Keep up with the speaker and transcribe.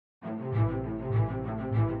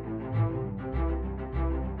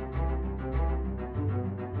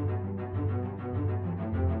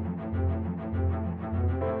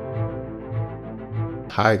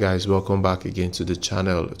Hi guys, welcome back again to the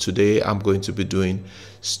channel. Today I'm going to be doing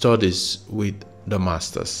studies with the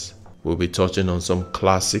masters. We'll be touching on some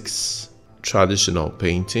classics, traditional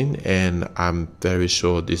painting, and I'm very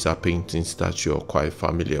sure these are paintings that you're quite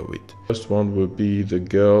familiar with. First one will be The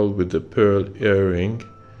Girl with the Pearl Earring,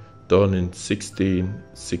 done in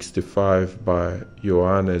 1665 by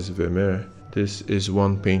Johanness Vermeer. This is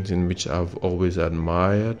one painting which I've always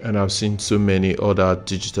admired, and I've seen so many other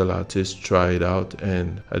digital artists try it out,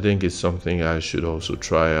 and I think it's something I should also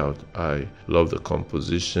try out. I love the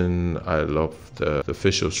composition, I love the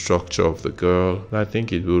facial structure of the girl, and I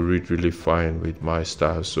think it will read really fine with my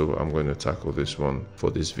style, so I'm going to tackle this one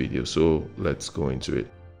for this video. So let's go into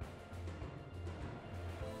it.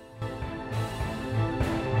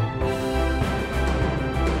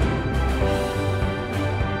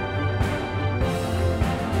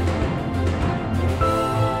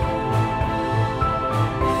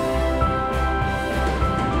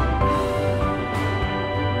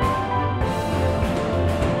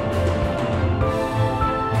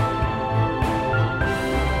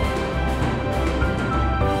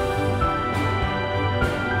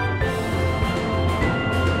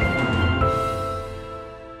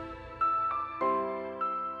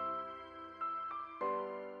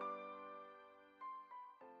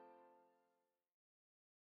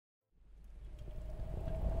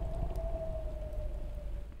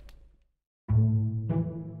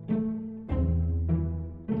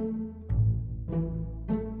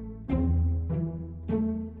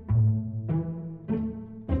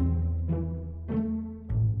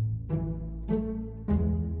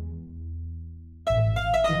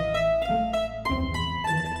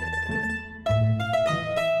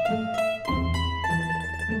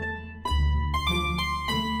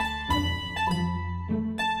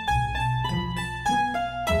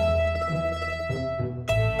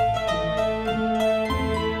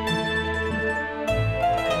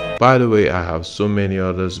 By the way, I have so many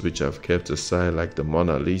others which I've kept aside, like the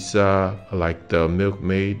Mona Lisa, like the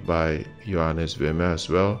Milkmaid by Johanness Vermeer as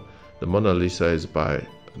well. The Mona Lisa is by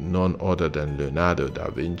none other than Leonardo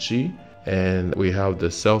da Vinci. And we have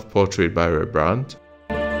the Self-Portrait by Rembrandt.